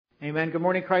Amen. Good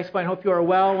morning, Christbind. Hope you are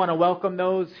well. I want to welcome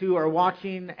those who are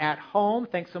watching at home.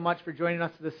 Thanks so much for joining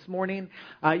us this morning.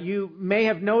 You may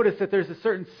have noticed that there's a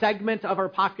certain segment of our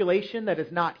population that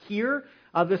is not here.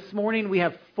 This morning we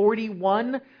have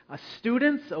 41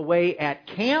 students away at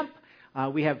camp.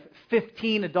 We have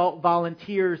 15 adult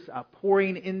volunteers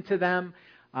pouring into them.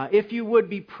 If you would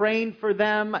be praying for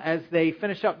them as they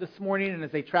finish up this morning and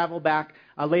as they travel back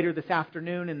later this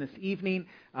afternoon and this evening,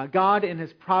 God in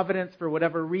His providence, for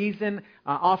whatever reason,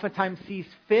 oftentimes sees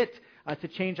fit to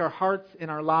change our hearts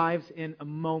and our lives in a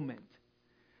moment.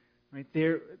 Right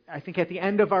there, I think at the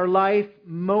end of our life,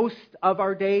 most of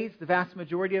our days, the vast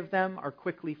majority of them, are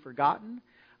quickly forgotten.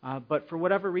 But for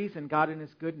whatever reason, God in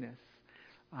His goodness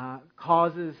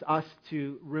causes us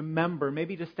to remember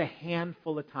maybe just a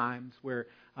handful of times where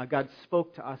God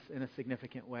spoke to us in a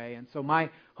significant way. And so my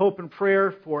hope and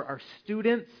prayer for our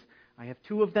students, I have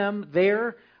two of them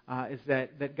there, is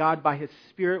that God by His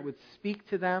Spirit would speak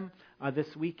to them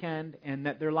this weekend and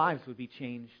that their lives would be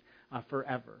changed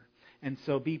forever. And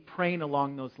so be praying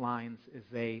along those lines as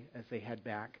they head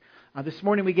back. This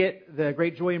morning we get the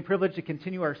great joy and privilege to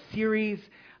continue our series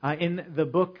in the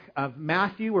book of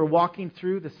Matthew. We're walking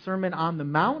through the Sermon on the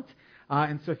Mount.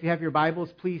 And so if you have your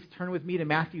Bibles, please turn with me to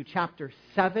Matthew chapter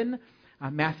 7.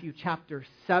 Matthew chapter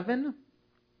 7.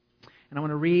 And I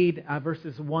want to read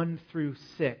verses 1 through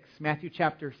 6. Matthew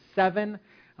chapter 7,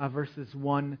 verses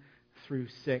 1 through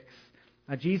 6.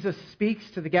 Jesus speaks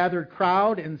to the gathered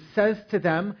crowd and says to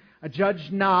them,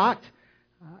 "Judge not,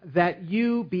 that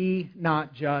you be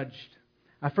not judged.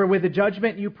 For with the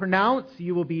judgment you pronounce,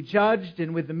 you will be judged,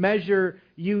 and with the measure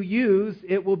you use,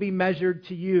 it will be measured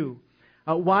to you.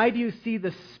 Why do you see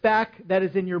the speck that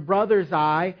is in your brother's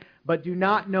eye, but do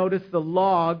not notice the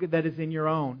log that is in your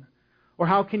own? Or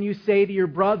how can you say to your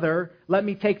brother, 'Let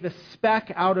me take the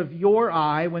speck out of your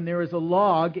eye,' when there is a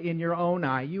log in your own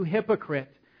eye? You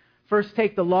hypocrite! First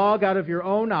take the log out of your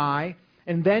own eye,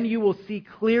 and then you will see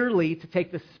clearly to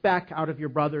take the speck out of your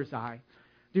brother's eye.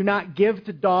 Do not give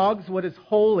to dogs what is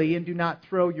holy, and do not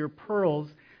throw your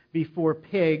pearls before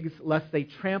pigs, lest they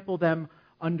trample them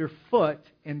underfoot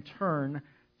and turn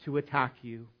to attack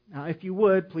you." If you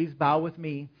would, please bow with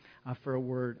me for a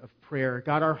word of prayer.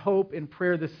 God, our hope and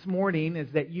prayer this morning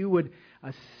is that you would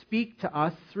speak to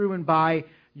us through and by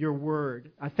your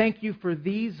word. Thank you for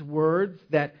these words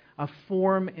that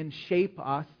form and shape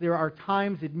us. There are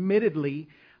times, admittedly,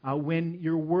 when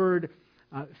your word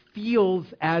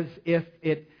feels as if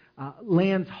it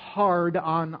lands hard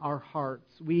on our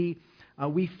hearts. We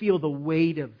feel the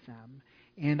weight of them.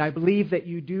 And I believe that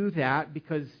you do that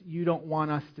because you don't want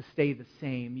us to stay the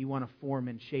same. You want to form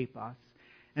and shape us.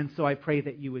 And so I pray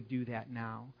that you would do that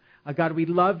now. God, we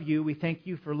love you. We thank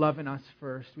you for loving us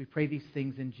first. We pray these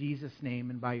things in Jesus' name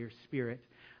and by your Spirit.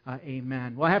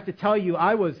 Amen. Well, I have to tell you,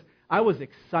 I was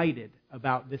excited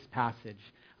about this passage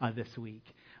this week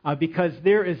because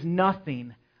there is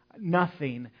nothing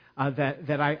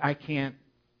that I can't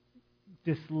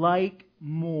dislike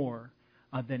more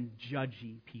than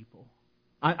judgy people.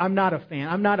 I'm not a fan.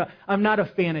 I'm not a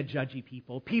fan of judgy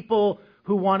people. People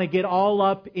who want to get all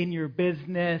up in your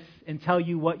business and tell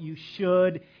you what you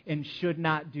should and should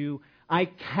not do. I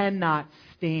can't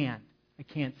stand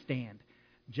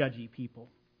judgy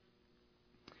people.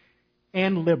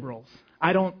 And liberals.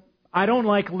 I don't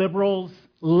like liberals,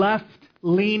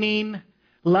 left-leaning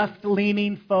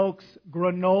folks,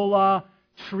 granola,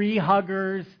 tree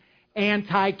huggers,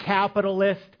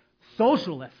 anti-capitalist,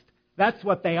 socialist. That's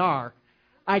what they are.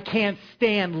 I can't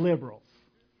stand liberals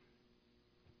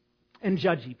and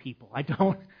judgy people. I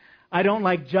don't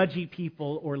like judgy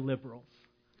people or liberals.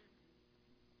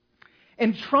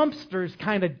 And Trumpsters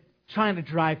kind of trying to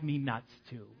drive me nuts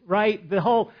too, right? The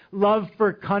whole love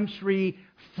for country,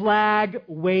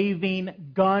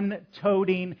 flag-waving,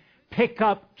 gun-toting,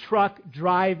 pickup truck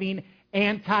driving,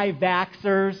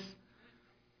 anti-vaxxers.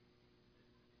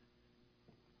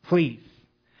 Please.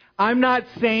 I'm not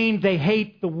saying they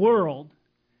hate the world.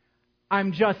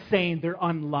 I'm just saying they're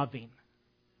unloving.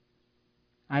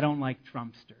 I don't like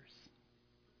Trumpsters.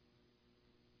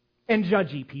 And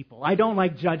judgy people. I don't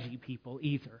like judgy people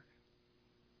either.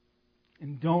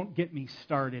 And don't get me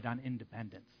started on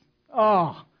independence.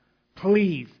 Oh,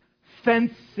 please.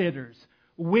 Fence sitters,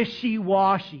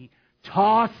 wishy-washy,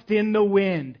 tossed in the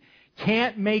wind,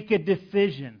 can't make a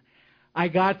decision. I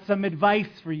got some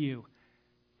advice for you.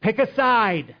 Pick a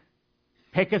side.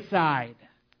 Pick a side.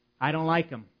 I don't like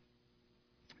them.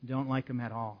 Don't like them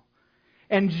at all.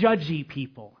 And judgy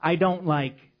people. I don't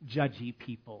like judgy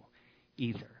people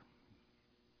either.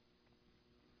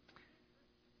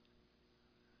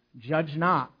 Judge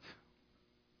not,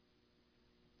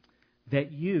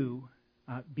 that you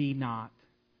be not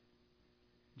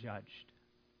judged.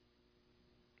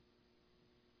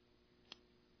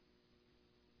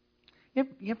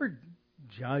 You ever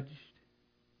judged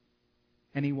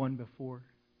anyone before?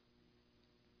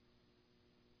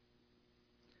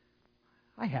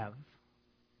 I have.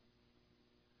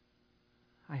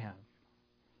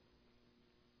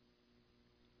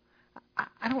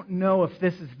 I don't know if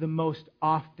this is the most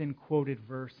often quoted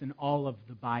verse in all of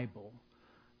the Bible,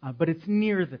 but it's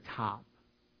near the top.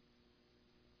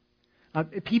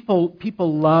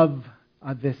 People love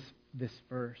this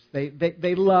verse.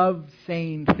 They love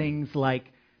saying things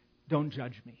like, "Don't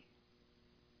judge me."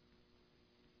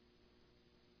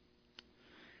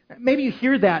 Maybe you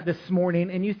hear that this morning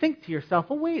and you think to yourself,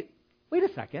 "Well, wait a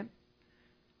second.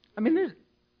 I mean, there's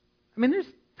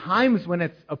times when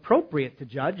it's appropriate to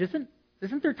judge, isn't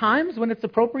there times when it's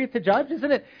appropriate to judge?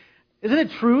 Isn't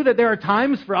it true that there are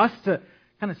times for us to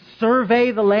kind of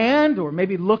survey the land or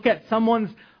maybe look at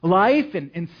someone's life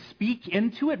and speak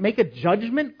into it, make a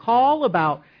judgment call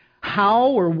about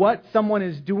how or what someone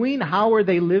is doing, how are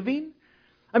they living?"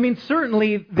 I mean,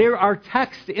 certainly there are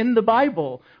texts in the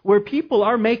Bible where people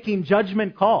are making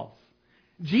judgment calls.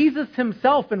 Jesus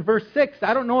himself in verse 6,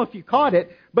 I don't know if you caught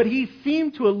it, but he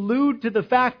seemed to allude to the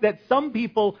fact that some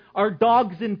people are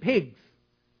dogs and pigs.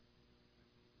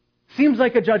 Seems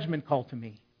like a judgment call to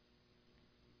me.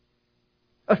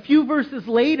 A few verses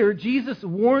later, Jesus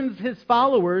warns his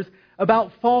followers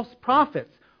about false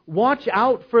prophets. Watch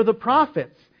out for the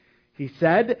prophets. He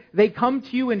said, "They come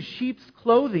to you in sheep's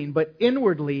clothing, but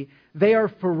inwardly they are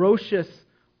ferocious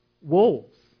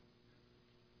wolves."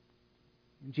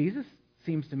 Jesus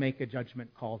seems to make a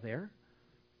judgment call there.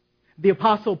 The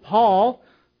Apostle Paul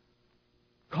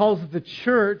calls the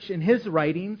church in his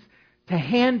writings to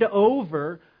hand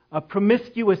over a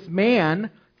promiscuous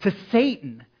man to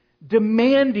Satan,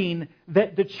 demanding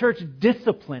that the church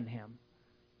discipline him.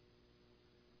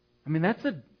 I mean, that's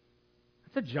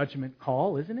a judgment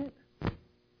call, isn't it?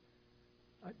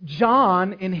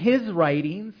 John, in his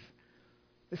writings,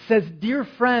 says, "Dear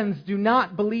friends, do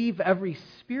not believe every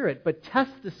spirit, but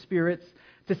test the spirits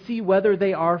to see whether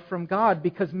they are from God,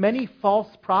 because many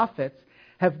false prophets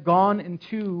have gone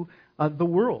into the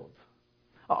world."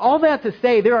 All that to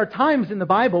say, there are times in the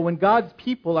Bible when God's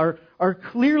people are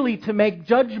clearly to make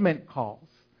judgment calls.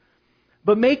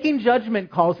 But making judgment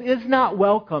calls is not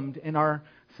welcomed in our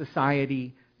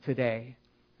society today.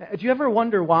 Do you ever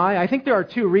wonder why? I think there are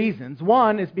two reasons.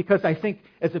 One is because I think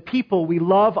as a people we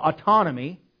love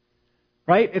autonomy,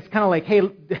 right? It's kind of like, hey,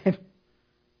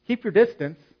 keep your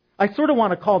distance. I sort of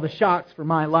want to call the shots for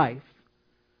my life.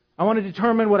 I want to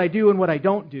determine what I do and what I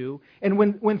don't do. And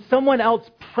when someone else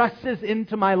presses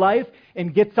into my life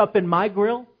and gets up in my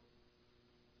grill,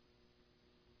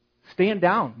 stand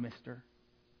down, mister.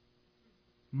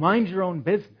 Mind your own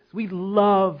business. We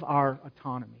love our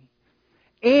autonomy.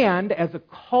 And as a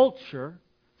culture,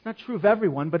 it's not true of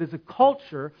everyone, but as a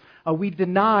culture, we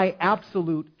deny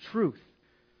absolute truth.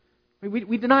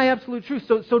 We deny absolute truth.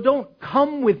 So don't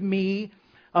come with me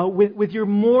with your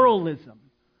moralism,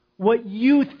 what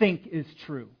you think is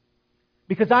true,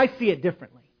 because I see it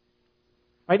differently.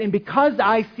 Right? And because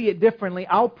I see it differently,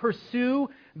 I'll pursue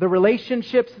the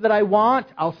relationships that I want,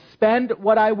 I'll spend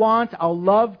what I want, I'll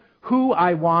love who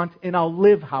I want, and I'll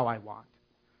live how I want.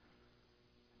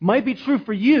 Might be true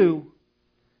for you,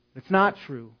 but it's not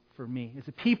true for me. As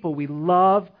a people, we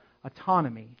love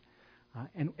autonomy,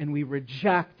 and we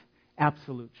reject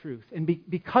absolute truth. And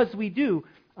because we do,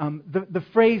 the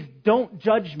phrase, "don't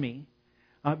judge me,"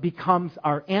 becomes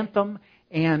our anthem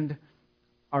and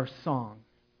our song.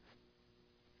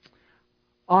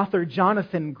 Author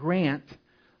Jonathan Grant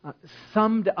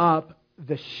summed up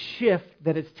the shift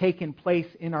that has taken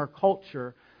place in our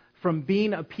culture from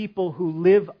being a people who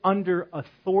live under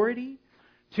authority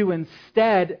to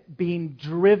instead being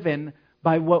driven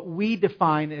by what we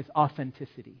define as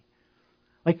authenticity.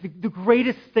 Like the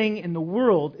greatest thing in the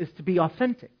world is to be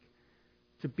authentic,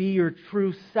 to be your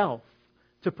true self,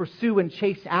 to pursue and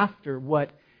chase after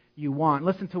what you want.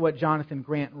 Listen to what Jonathan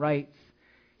Grant writes.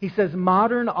 He says,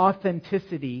 "Modern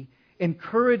authenticity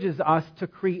encourages us to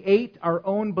create our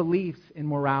own beliefs in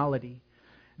morality.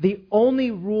 The only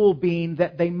rule being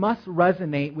that they must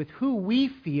resonate with who we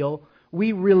feel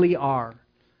we really are.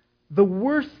 The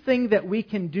worst thing that we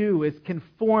can do is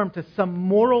conform to some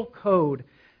moral code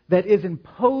that is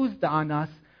imposed on us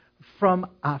from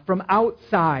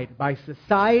outside by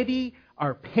society,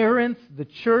 our parents, the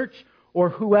church, or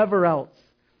whoever else.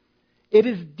 It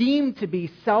is deemed to be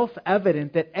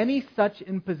self-evident that any such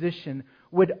imposition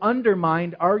would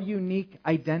undermine our unique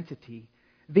identity.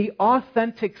 The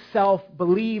authentic self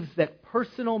believes that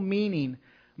personal meaning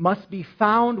must be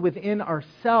found within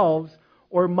ourselves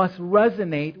or must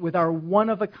resonate with our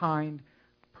one-of-a-kind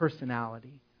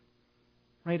personality.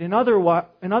 Right? In other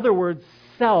words,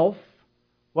 self,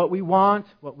 what we want,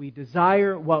 what we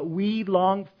desire, what we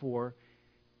long for,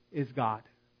 is God.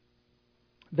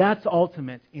 That's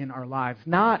ultimate in our lives.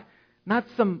 Not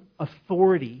some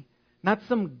authority, not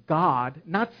some God,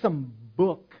 not some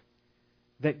book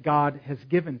that God has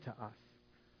given to us.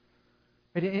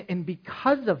 Right? And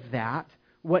because of that,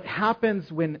 what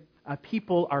happens when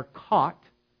people are caught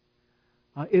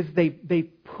is they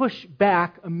push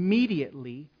back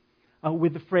immediately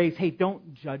with the phrase, hey,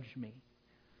 don't judge me.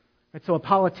 Right? So a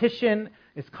politician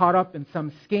is caught up in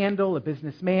some scandal, a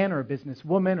businessman or a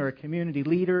businesswoman or a community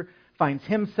leader finds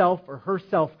himself or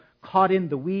herself caught in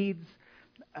the weeds.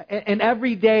 And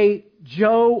every day,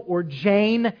 Joe or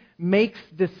Jane makes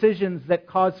decisions that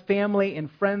cause family and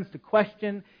friends to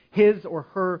question his or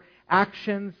her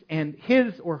actions, and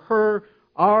his or her,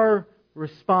 our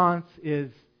response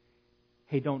is,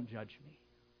 hey, don't judge me.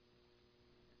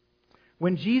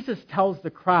 When Jesus tells the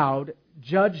crowd,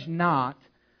 judge not,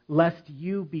 lest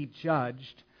you be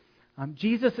judged,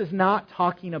 Jesus is not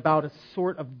talking about a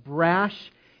sort of brash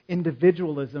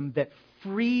individualism that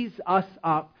frees us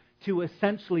up to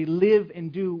essentially live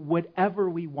and do whatever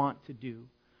we want to do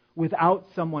without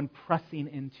someone pressing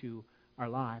into our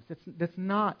lives. That's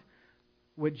not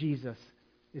what Jesus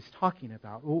is talking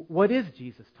about. What is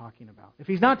Jesus talking about? If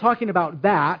he's not talking about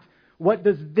that, what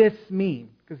does this mean?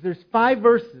 Because there's 5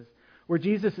 verses where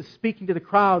Jesus is speaking to the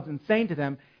crowds and saying to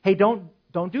them, hey, don't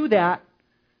do that.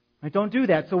 Don't do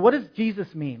that. So what does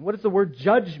Jesus mean? What does the word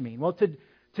judge mean? Well,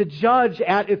 to judge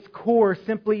at its core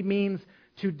simply means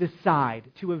to decide,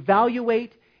 to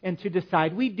evaluate and to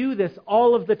decide. We do this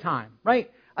all of the time, right?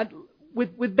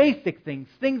 With basic things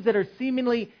that are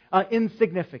seemingly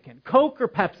insignificant. Coke or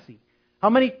Pepsi? How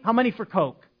many for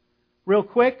Coke? Real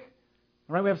quick.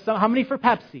 All right, we have some. How many for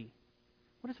Pepsi?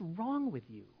 What is wrong with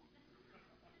you?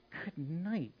 Good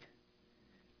night.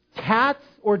 Cats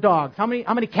or dogs? How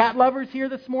many cat lovers here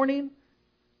this morning?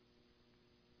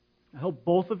 I hope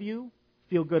both of you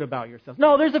feel good about yourselves.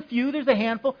 No, there's a few. There's a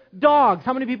handful. Dogs.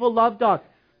 How many people love dogs?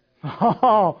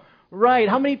 Oh, right.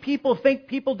 How many people think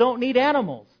people don't need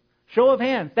animals? Show of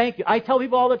hands. Thank you. I tell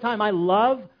people all the time, I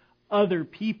love other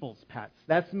people's pets.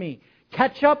 That's me.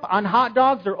 Ketchup on hot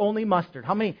dogs or only mustard?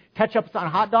 How many ketchups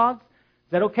on hot dogs?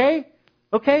 Is that okay?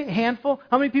 Okay, a handful.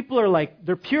 How many people are like,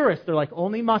 they're purists, they're like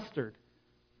only mustard?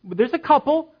 There's a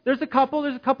couple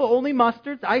only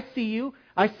mustards. I see you.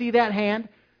 I see that hand.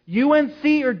 UNC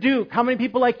or Duke? How many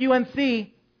people like UNC?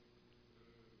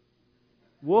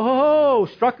 Whoa,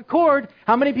 struck a chord.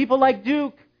 How many people like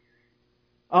Duke?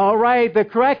 All right, the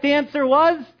correct answer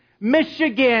was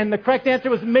Michigan. The correct answer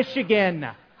was Michigan.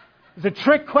 It was a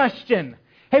trick question.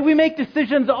 Hey, we make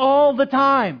decisions all the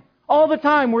time. All the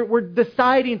time. We're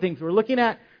deciding things. We're looking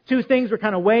at 2 things. We're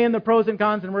kind of weighing the pros and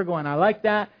cons, and we're going, I like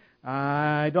that.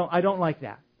 I don't like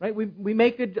that. Right? We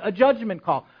make a judgment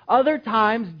call. Other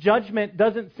times, judgment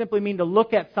doesn't simply mean to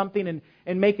look at something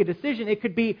and make a decision. It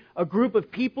could be a group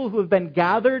of people who have been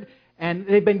gathered and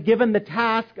they've been given the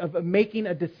task of making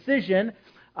a decision,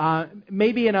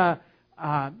 maybe in a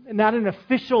not an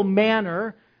official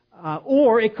manner,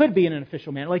 or it could be in an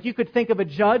official manner. Like you could think of a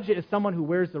judge as someone who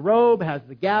wears the robe, has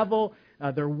the gavel,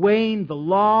 they're weighing the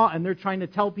law, and they're trying to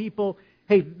tell people,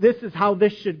 hey, this is how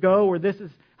this should go, or this is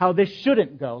how this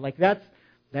shouldn't go. Like that's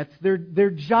their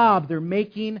job. They're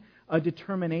making a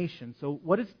determination. So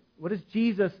what is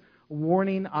Jesus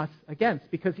warning us against?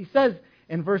 Because he says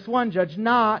in verse 1, judge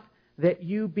not that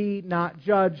you be not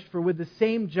judged, for with the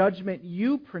same judgment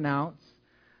you pronounce,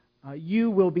 you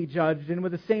will be judged, and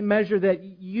with the same measure that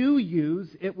you use,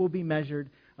 it will be measured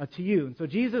to you. And so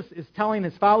Jesus is telling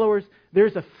his followers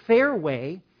there's a fair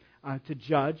way to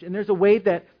judge, and there's a way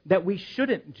that we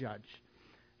shouldn't judge.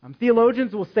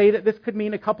 Theologians will say that this could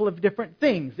mean a couple of different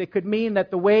things. It could mean that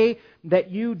the way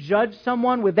that you judge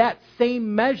someone with that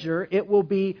same measure, it will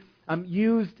be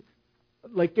used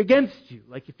like against you.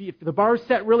 Like if the bar is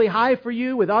set really high for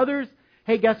you with others,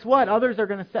 hey, guess what? Others are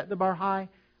going to set the bar high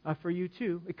for you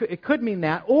too. It could mean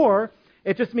that. Or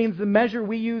it just means the measure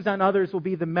we use on others will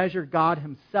be the measure God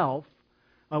himself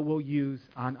will use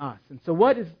on us. And so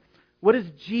what is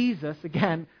Jesus,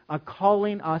 again,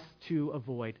 calling us to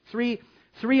avoid?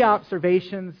 Three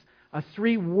observations,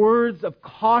 3 words of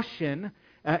caution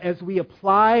as we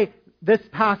apply this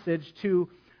passage to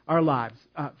our lives.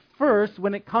 First,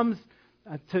 when it comes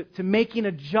to making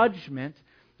a judgment,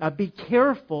 be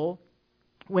careful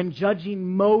when judging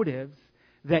motives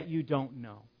that you don't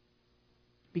know.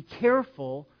 Be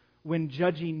careful when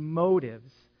judging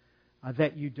motives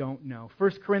that you don't know.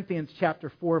 1 Corinthians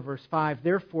chapter 4, verse 5,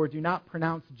 therefore do not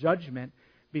pronounce judgment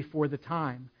before the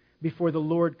time, before the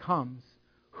Lord comes,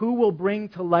 who will bring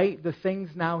to light the things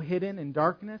now hidden in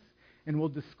darkness and will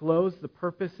disclose the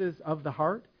purposes of the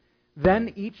heart.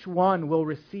 Then each one will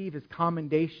receive his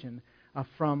commendation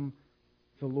from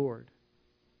the Lord.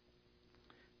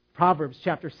 Proverbs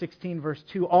chapter 16, verse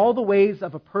 2, all the ways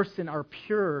of a person are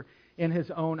pure in his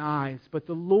own eyes, but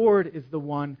the Lord is the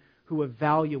one who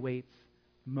evaluates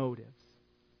motives.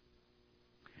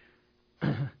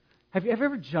 Have you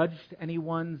ever judged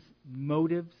anyone's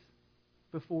motives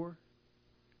before?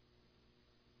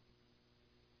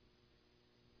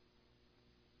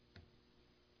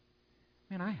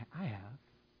 Man, I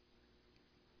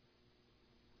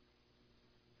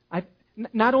have.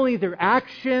 Not only their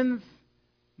actions,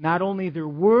 not only their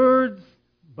words,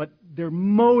 but their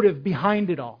motive behind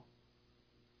it all.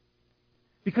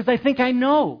 Because I think I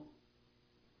know.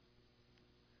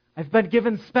 I've been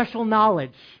given special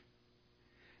knowledge.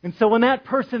 And so when that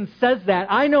person says that,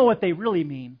 I know what they really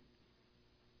mean.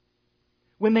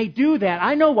 When they do that,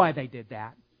 I know why they did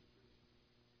that.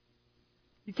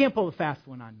 You can't pull a fast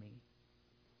one on me.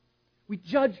 We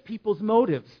judge people's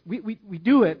motives. We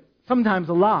do it sometimes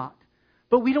a lot.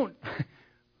 But we don't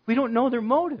know their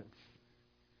motives.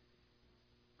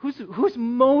 Whose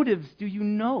motives do you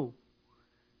know?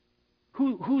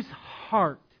 Whose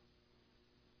heart?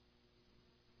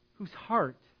 Whose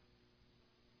heart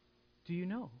do you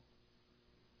know?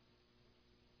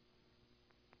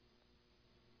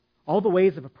 All the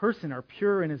ways of a person are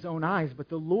pure in his own eyes, but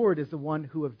the Lord is the one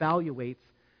who evaluates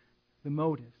the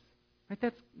motives. Right?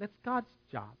 That's God's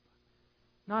job,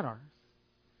 not ours.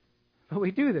 But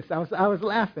we do this. I was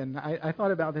laughing. I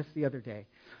thought about this the other day.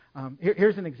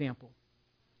 Here's an example.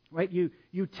 Right? You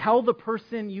tell the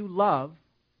person you love,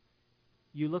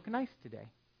 you look nice today.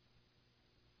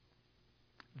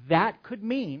 That could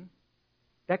mean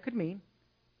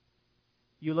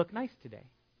you look nice today.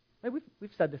 Right?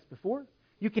 We've said this before.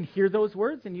 You can hear those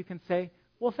words and you can say,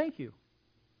 well, thank you.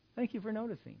 Thank you for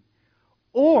noticing.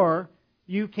 Or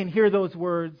you can hear those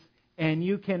words and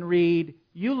you can read,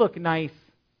 you look nice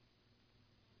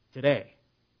today.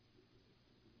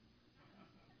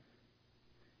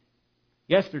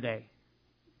 Yesterday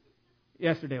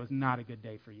was not a good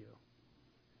day for you.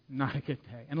 Not a good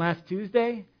day. And last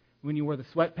Tuesday, when you wore the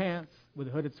sweatpants with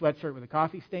a hooded sweatshirt with a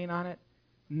coffee stain on it,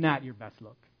 not your best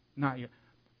look.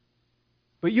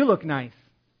 But you look nice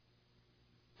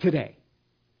today.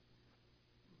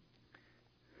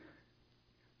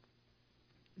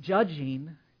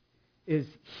 Judging is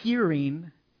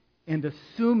hearing and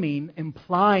assuming,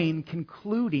 implying,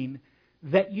 concluding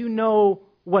that you know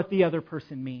what the other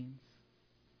person means.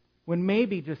 When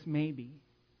maybe, just maybe,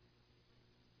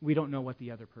 we don't know what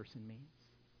the other person means.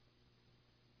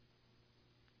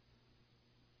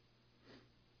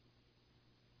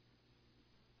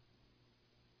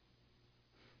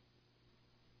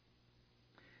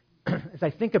 As I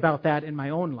think about that in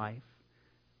my own life,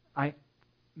 I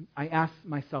ask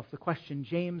myself the question,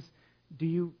 James, do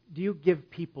you give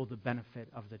people the benefit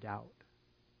of the doubt?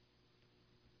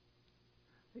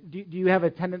 Do you have a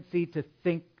tendency to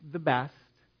think the best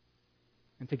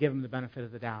and to give them the benefit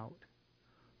of the doubt?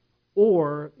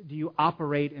 Or do you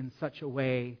operate in such a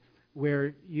way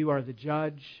where you are the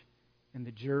judge and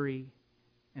the jury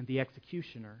and the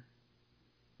executioner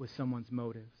with someone's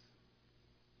motives?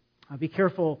 Be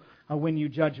careful when you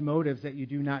judge motives that you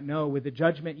do not know. With the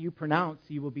judgment you pronounce,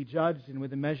 you will be judged, and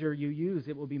with the measure you use,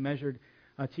 it will be measured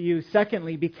to you.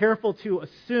 Secondly, be careful to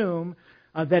assume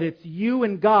that it's you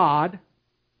and God,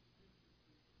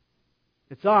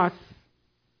 it's us,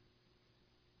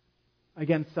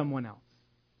 against someone else.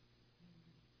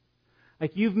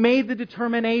 Like you've made the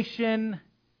determination,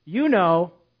 you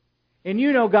know, and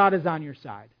you know God is on your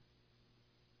side.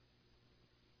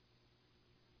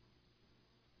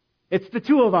 It's the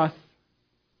two of us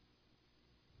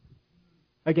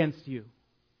against you.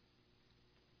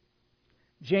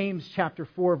 James chapter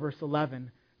 4, verse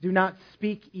 11. Do not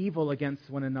speak evil against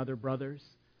one another, brothers.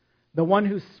 The one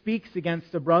who speaks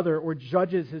against a brother or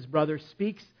judges his brother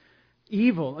speaks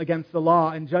evil against the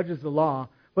law and judges the law.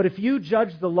 But if you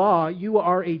judge the law, you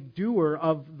are a doer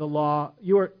of the law.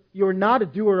 You are not a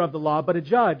doer of the law, but a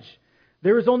judge.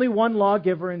 There is only one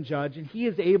lawgiver and judge, and he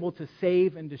is able to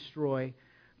save and destroy.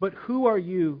 But who are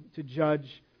you to judge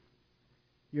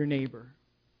your neighbor?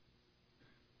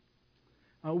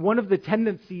 One of the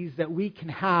tendencies that we can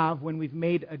have when we've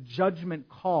made a judgment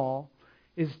call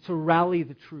is to rally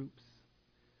the troops.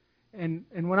 And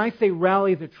when I say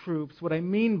rally the troops, what I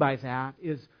mean by that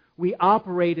is we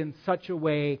operate in such a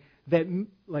way that,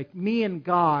 like me and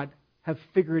God, have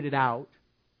figured it out,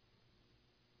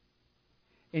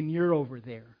 and you're over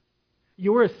there.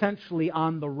 You're essentially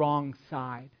on the wrong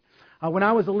side. When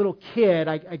I was a little kid,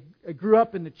 I grew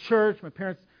up in the church. My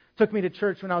parents took me to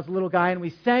church when I was a little guy, and we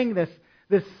sang this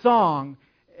song.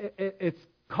 It's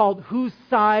called "Whose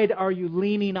Side Are You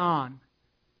Leaning On?"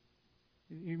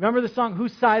 You remember the song,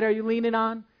 "Whose Side Are You Leaning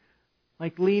On?"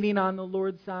 Like leaning on the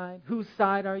Lord's side. Whose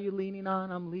side are you leaning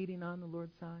on? I'm leaning on the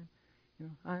Lord's side. You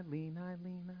know, I lean.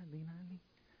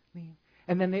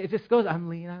 And then it just goes, I'm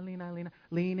leaning on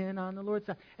the Lord's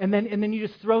side. And then you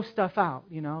just throw stuff out,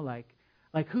 you know,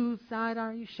 like whose side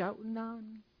are you shouting on?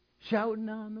 Shouting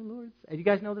on the Lord's side. You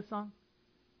guys know the song?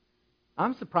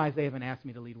 I'm surprised they haven't asked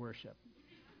me to lead worship.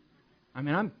 I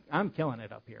mean, I'm killing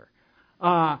it up here.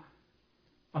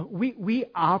 We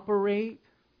operate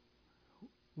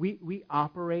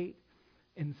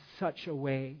in such a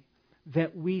way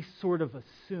that we sort of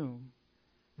assume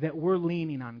that we're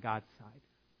leaning on God's side.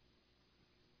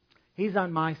 He's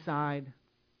on my side.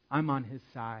 I'm on His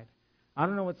side. I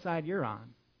don't know what side you're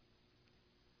on,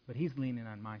 but He's leaning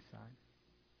on my side.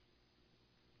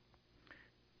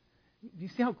 Do you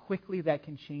see how quickly that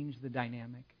can change the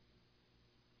dynamic?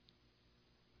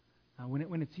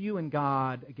 When it's you and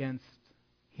God against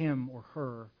him or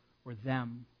her or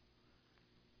them,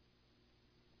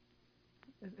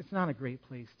 it's not a great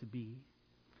place to be.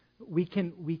 We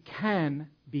can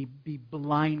be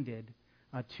blinded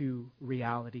to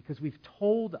reality because we've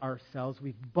told ourselves,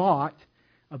 we've bought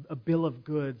a bill of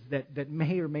goods that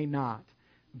may or may not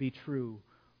be true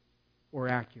or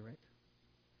accurate.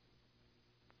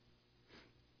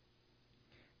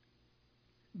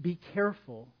 Be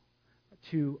careful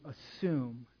to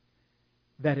assume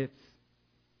that it's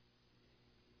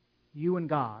you and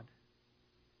God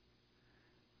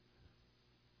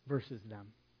versus them.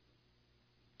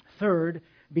 Third,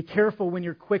 be careful when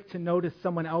you're quick to notice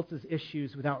someone else's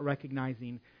issues without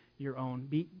recognizing your own.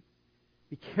 Be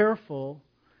careful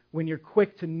when you're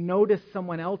quick to notice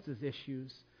someone else's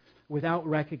issues without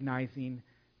recognizing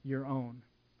your own.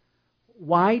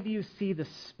 Why do you see the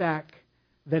speck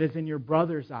that is in your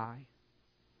brother's eye,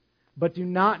 but do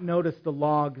not notice the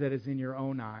log that is in your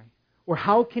own eye? Or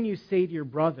how can you say to your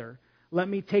brother, let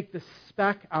me take the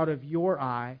speck out of your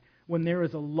eye when there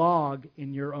is a log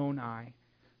in your own eye?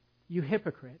 You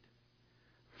hypocrite.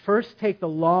 First take the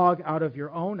log out of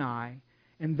your own eye,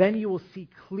 and then you will see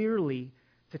clearly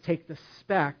to take the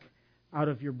speck out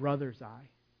of your brother's eye.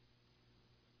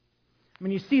 I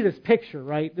mean, you see this picture,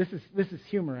 right? This is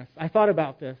humorous. I thought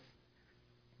about this.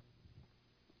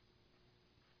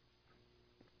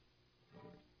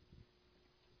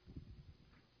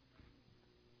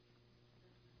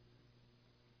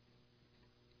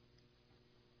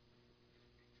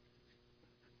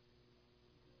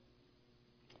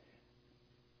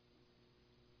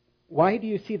 Why do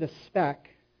you see the speck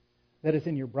that is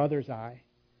in your brother's eye,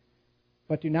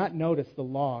 but do not notice the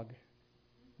log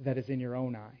that is in your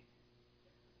own eye?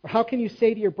 Or how can you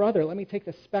say to your brother, let me take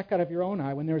the speck out of your own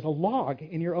eye when there is a log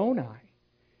in your own eye?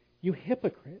 You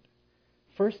hypocrite.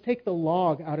 First take the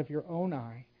log out of your own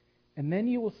eye, and then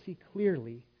you will see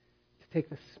clearly to take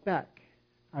the speck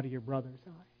out of your brother's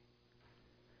eye.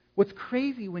 What's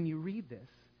crazy when you read this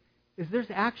is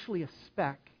there's actually a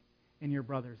speck in your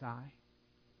brother's eye.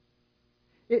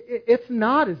 It's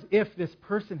not as if this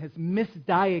person has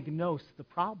misdiagnosed the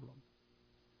problem.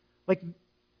 Like,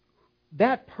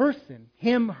 that person,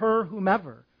 him, her,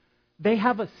 whomever, they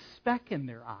have a speck in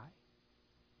their eye.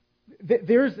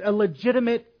 There's a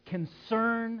legitimate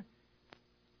concern,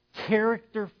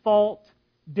 character fault,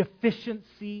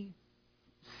 deficiency,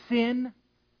 sin.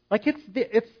 Like,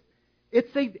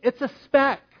 it's a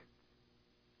speck.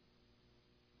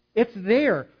 It's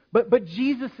there. But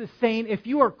Jesus is saying, if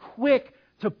you are quick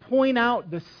to point out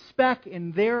the speck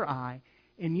in their eye,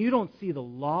 and you don't see the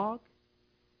log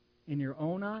in your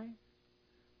own eye,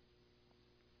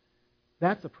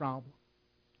 that's a problem.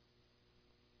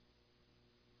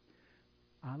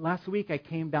 Last week I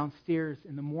came downstairs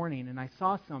in the morning and I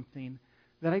saw something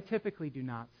that I typically do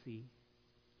not see.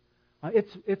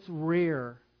 It's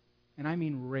rare, and I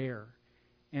mean rare,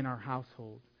 in our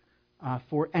household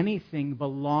for anything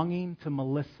belonging to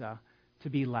Melissa to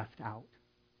be left out.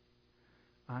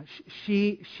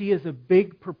 She is a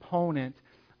big proponent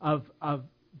of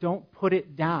don't put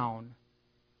it down,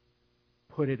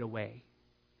 put it away.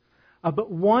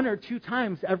 But one or two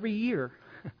times every year,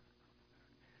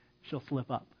 she'll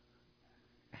slip up.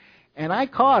 And I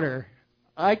caught her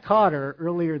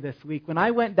earlier this week when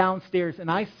I went downstairs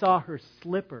and I saw her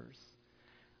slippers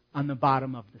on the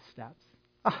bottom of the steps.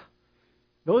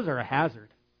 Those are a hazard.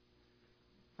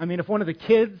 I mean, if one of the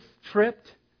kids tripped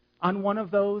on one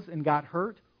of those and got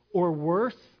hurt, or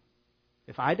worse,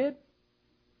 if I did,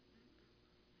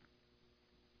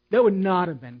 that would not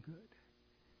have been good.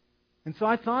 And so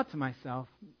I thought to myself,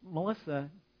 Melissa,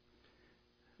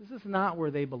 this is not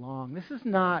where they belong. This is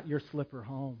not your slipper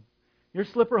home. Your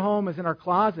slipper home is in our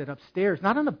closet upstairs,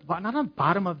 not on the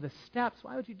bottom of the steps.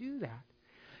 Why would you do that?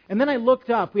 And then I looked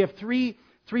up. We have three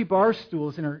bar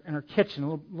stools in our kitchen,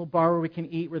 a little bar where we can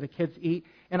eat, where the kids eat.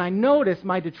 And I noticed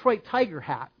my Detroit Tiger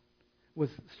hat was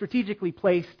strategically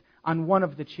placed on one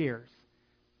of the chairs.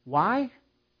 Why?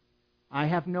 I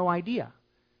have no idea.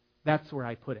 That's where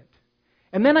I put it.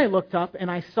 And then I looked up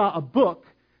and I saw a book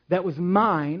that was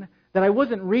mine that I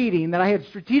wasn't reading, that I had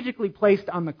strategically placed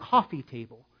on the coffee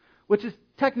table, which is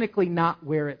technically not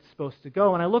where it's supposed to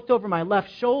go. And I looked over my left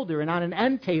shoulder, and on an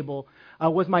end table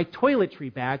was my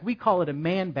toiletry bag. We call it a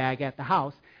man bag at the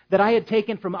house, that I had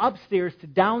taken from upstairs to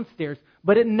downstairs,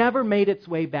 but it never made its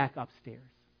way back upstairs.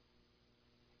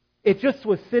 It just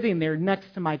was sitting there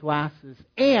next to my glasses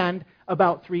and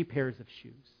about 3 pairs of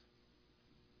shoes.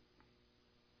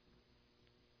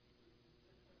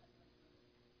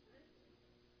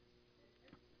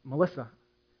 Melissa,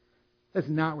 that's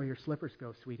not where your slippers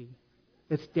go, sweetie.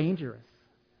 It's dangerous.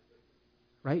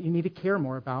 Right? You need to care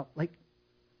more about,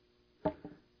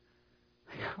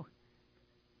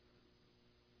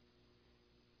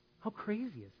 how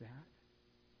crazy is that?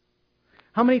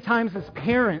 How many times as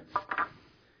parents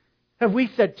have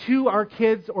we said to our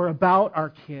kids or about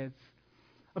our kids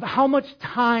of how much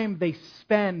time they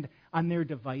spend on their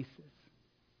devices?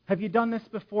 Have you done this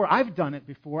before? I've done it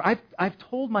before. I've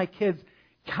told my kids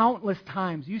countless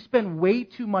times, you spend way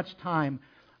too much time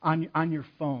on your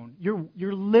phone.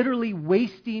 You're literally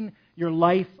wasting your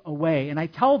life away. And I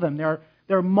tell them there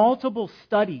are multiple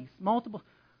studies, well,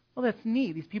 that's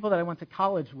neat. These people that I went to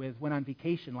college with went on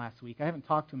vacation last week. I haven't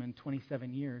talked to them in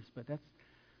 27 years, but that's,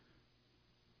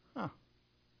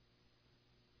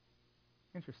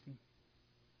 interesting.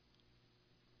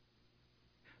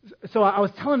 So I was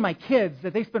telling my kids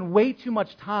that they spend way too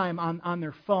much time on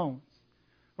their phones.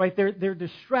 Right? They're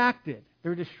distracted.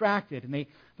 They're distracted, and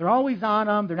they're always on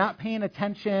them. They're not paying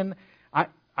attention. I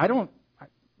mean,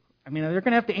 they're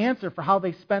going to have to answer for how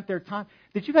they spent their time.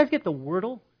 Did you guys get the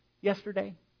Wordle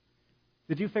yesterday?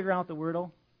 Did you figure out the Wordle?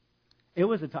 It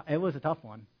was a tough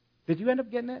one. Did you end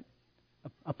up getting it?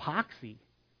 Epoxy.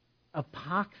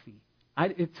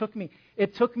 It took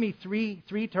me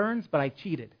three turns, but I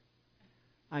cheated.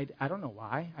 I don't know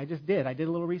why. I just did. I did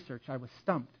a little research. I was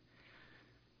stumped.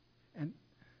 And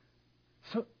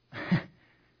so,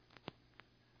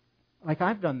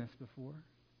 I've done this before.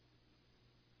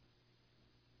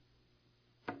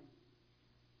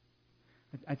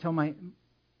 I tell my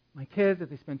kids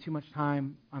that they spend too much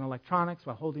time on electronics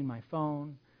while holding my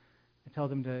phone. I tell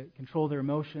them to control their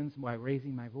emotions by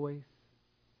raising my voice.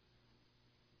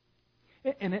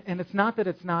 And it's not that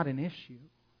it's not an issue.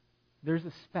 There's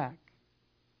a speck.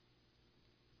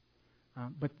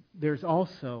 But there's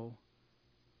also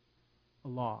a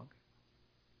log.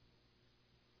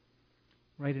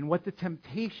 Right? And what the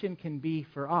temptation can be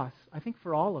for us, I think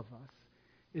for all of us,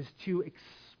 is to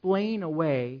explain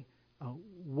away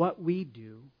what we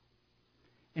do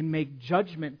and make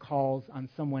judgment calls on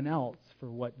someone else for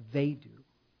what they do.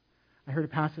 I heard a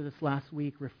pastor this last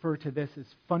week refer to this as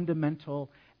fundamental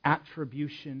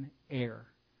attribution error.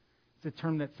 It's a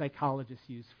term that psychologists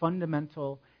use,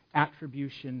 fundamental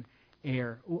attribution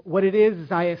error. What it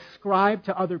is I ascribe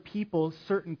to other people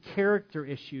certain character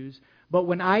issues, but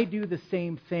when I do the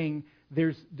same thing,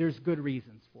 there's good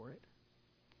reasons for it.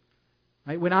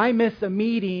 Right? When I miss a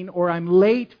meeting or I'm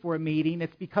late for a meeting,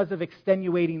 it's because of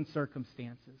extenuating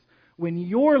circumstances. When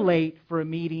you're late for a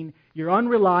meeting, you're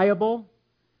unreliable,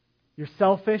 you're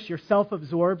selfish, you're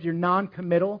self-absorbed, you're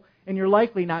non-committal, and you're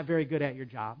likely not very good at your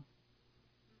job.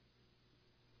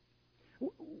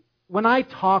 When I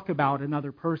talk about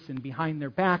another person behind their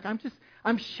back,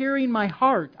 I'm sharing my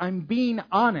heart. I'm being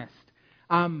honest.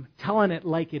 I'm telling it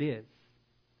like it is.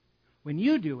 When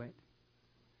you do it,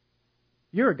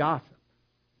 you're a gossip.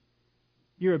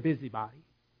 You're a busybody.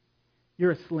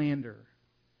 You're a slanderer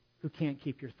who can't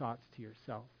keep your thoughts to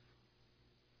yourself.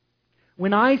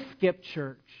 When I skip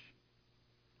church,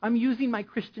 I'm using my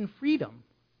Christian freedom.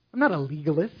 I'm not a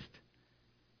legalist.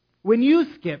 When you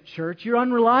skip church, you're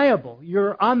unreliable.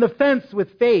 You're on the fence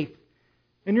with faith.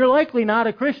 And you're likely not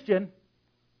a Christian.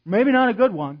 Maybe not a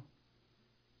good one.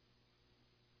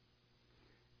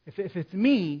 If it's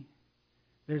me,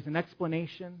 there's an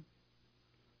explanation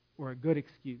or a good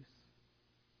excuse.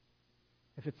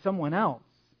 If it's someone else,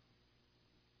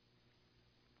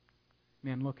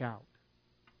 man, look out.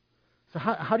 So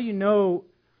how do you know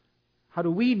How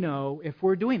do we know if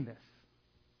we're doing this?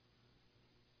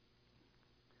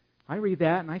 I read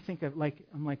that and I think I'm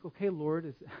like, okay,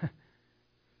 Lord,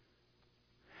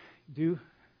 do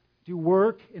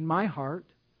work in my heart.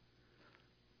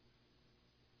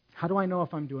 How do I know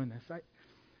if I'm doing this?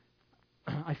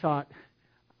 I thought,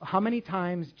 how many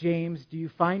times, James, do you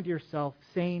find yourself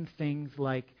saying things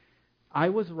like, I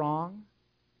was wrong,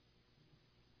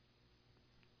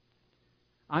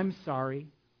 I'm sorry,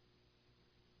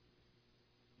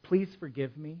 please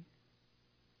forgive me?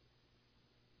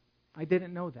 I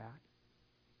didn't know that.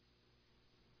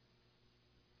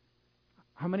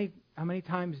 How many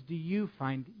times do you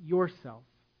find yourself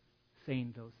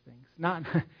saying those things?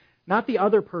 Not the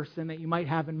other person that you might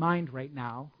have in mind right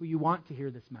now, who you want to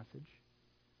hear this message.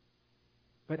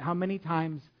 But how many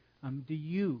times do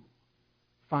you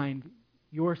find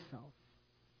yourself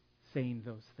saying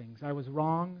those things? I was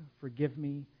wrong, forgive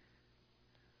me,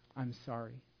 I'm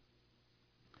sorry.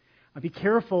 Be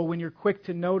careful when you're quick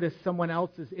to notice someone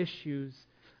else's issues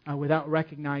without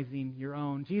recognizing your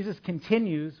own. Jesus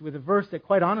continues with a verse that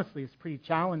quite honestly is pretty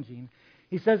challenging.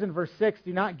 He says in verse 6,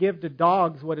 do not give to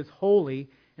dogs what is holy,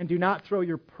 and do not throw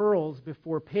your pearls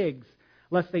before pigs,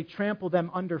 lest they trample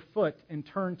them underfoot and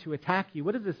turn to attack you.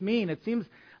 What does this mean? It seems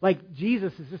like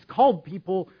Jesus has just called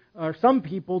people, or some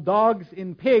people, dogs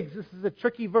and pigs. This is a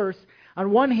tricky verse.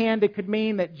 On one hand, it could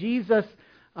mean that Jesus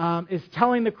is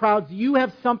telling the crowds, you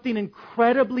have something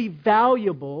incredibly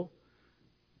valuable,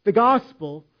 the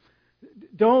gospel.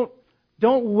 Don't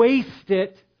waste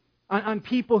it on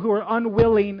people who are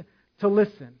unwilling to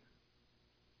listen,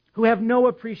 who have no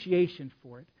appreciation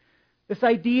for it. This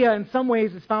idea, in some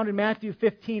ways, is found in Matthew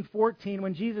 15:14,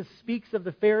 when Jesus speaks of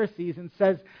the Pharisees and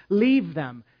says, leave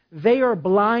them. They are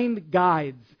blind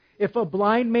guides. If a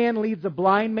blind man leads a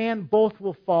blind man, both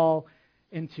will fall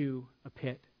into a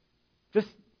pit. Just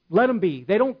let them be.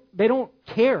 They don't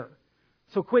care.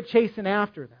 So quit chasing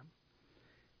after them.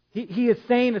 He is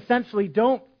saying, essentially,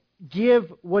 don't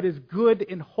give what is good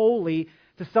and holy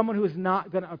to someone who is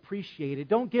not going to appreciate it.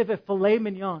 Don't give a filet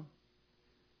mignon,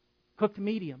 cooked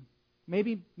medium,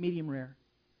 maybe medium rare,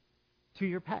 to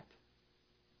your pet.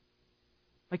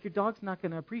 Like, your dog's not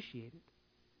going to appreciate it.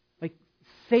 Like,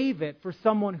 save it for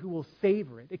someone who will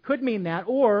savor it. It could mean that,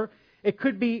 or it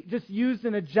could be just used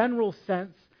in a general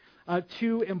sense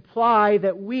to imply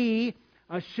that we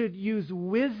should use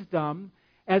wisdom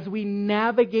as we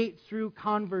navigate through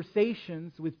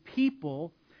conversations with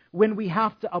people when we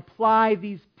have to apply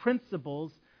these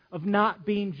principles of not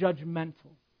being judgmental.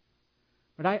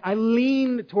 But I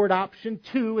lean toward option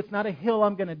 2. It's not a hill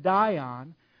I'm going to die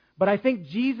on. But I think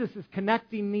Jesus is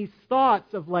connecting these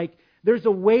thoughts of like, there's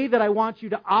a way that I want you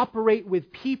to operate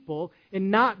with people in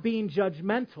not being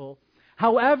judgmental.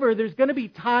 However, there's going to be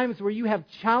times where you have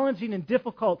challenging and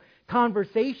difficult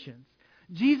conversations.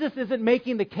 Jesus isn't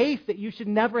making the case that you should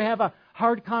never have a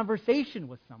hard conversation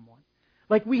with someone.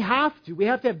 Like, we have to. We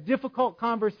have to have difficult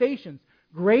conversations.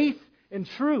 Grace and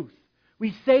truth.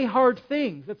 We say hard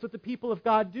things. That's what the people of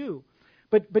God do.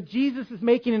 But Jesus is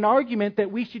making an argument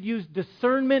that we should use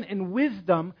discernment and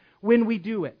wisdom when we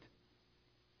do it.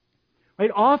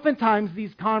 Right? Oftentimes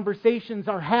these conversations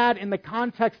are had in the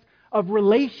context of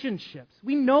relationships.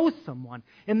 We know someone,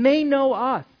 and they know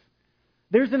us.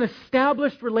 There's an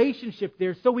established relationship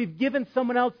there, so we've given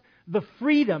someone else the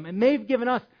freedom, and they've given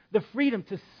us the freedom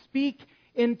to speak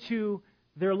into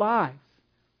their lives.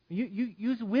 You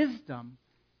use wisdom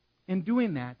in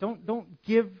doing that. Don't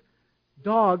give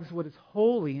dogs what is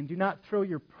holy, and do not throw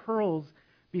your pearls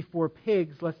before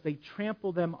pigs, lest they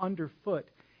trample them underfoot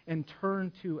and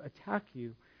turn to attack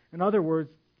you. In other words,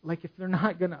 like, if they're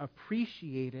not going to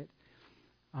appreciate it,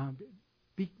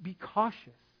 be cautious.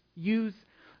 Use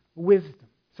wisdom.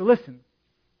 So listen,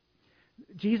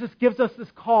 Jesus gives us this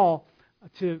call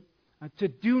to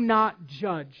do not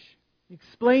judge. He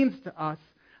explains to us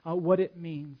what it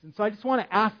means. And so I just want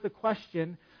to ask the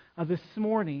question this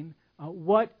morning,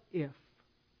 what if?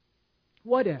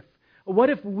 What if? What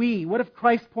if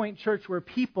Christ Point Church were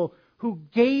people who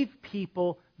gave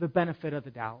people the benefit of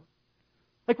the doubt?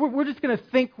 Like, we're just going to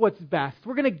think what's best.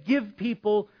 We're going to give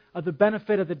people the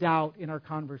benefit of the doubt in our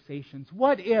conversations.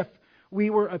 What if we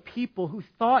were a people who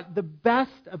thought the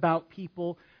best about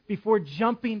people before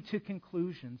jumping to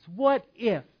conclusions? What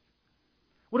if?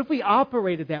 What if we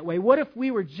operated that way? What if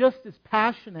we were just as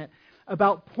passionate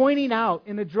about pointing out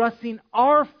and addressing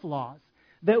our flaws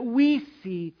that we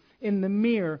see in the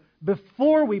mirror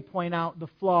before we point out the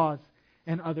flaws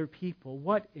in other people?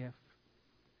 What if?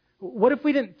 What if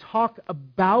we didn't talk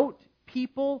about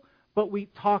people, but we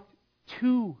talked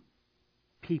to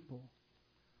people?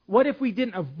 What if we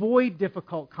didn't avoid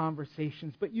difficult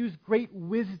conversations, but used great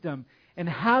wisdom and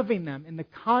having them in the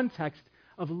context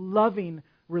of loving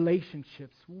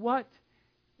relationships. What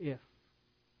if?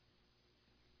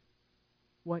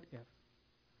 What if?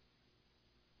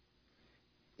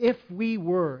 If we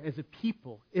were, as a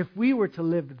people, if we were to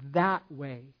live that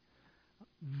way,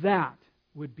 that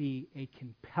would be a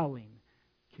compelling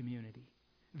community.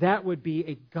 That would be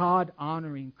a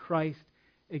God-honoring,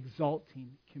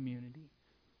 Christ-exalting community.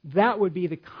 That would be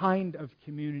the kind of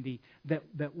community that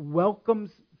welcomes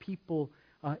people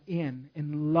in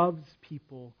and loves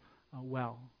people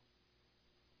well.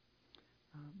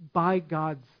 By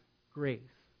God's grace,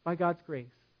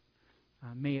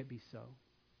 may it be so.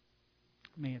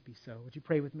 May it be so. Would you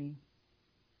pray with me?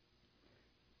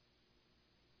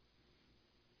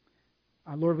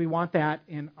 Lord, we want that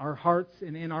in our hearts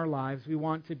and in our lives. We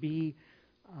want to be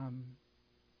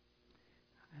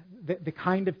the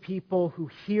kind of people who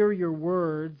hear your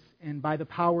words and by the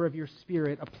power of your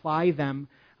Spirit apply them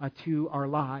to our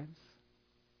lives.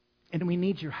 And we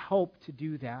need your help to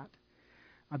do that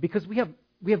because we have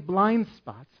blind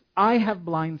spots. I have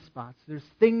blind spots. There's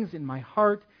things in my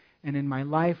heart and in my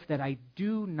life that I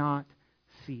do not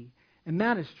see. And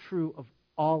that is true of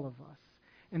all of us.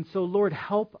 And so, Lord,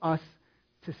 help us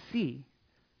to see.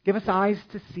 Give us eyes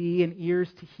to see and ears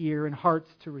to hear and hearts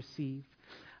to receive.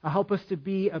 Help us to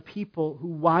be a people who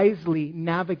wisely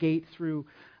navigate through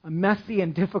messy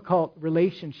and difficult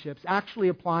relationships, actually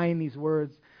applying these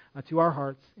words to our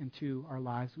hearts and to our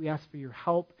lives. We ask for your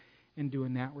help in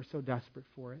doing that. We're so desperate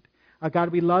for it.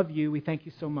 God, we love you. We thank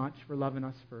you so much for loving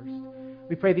us first.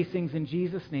 We pray these things in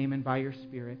Jesus' name and by your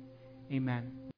Spirit. Amen.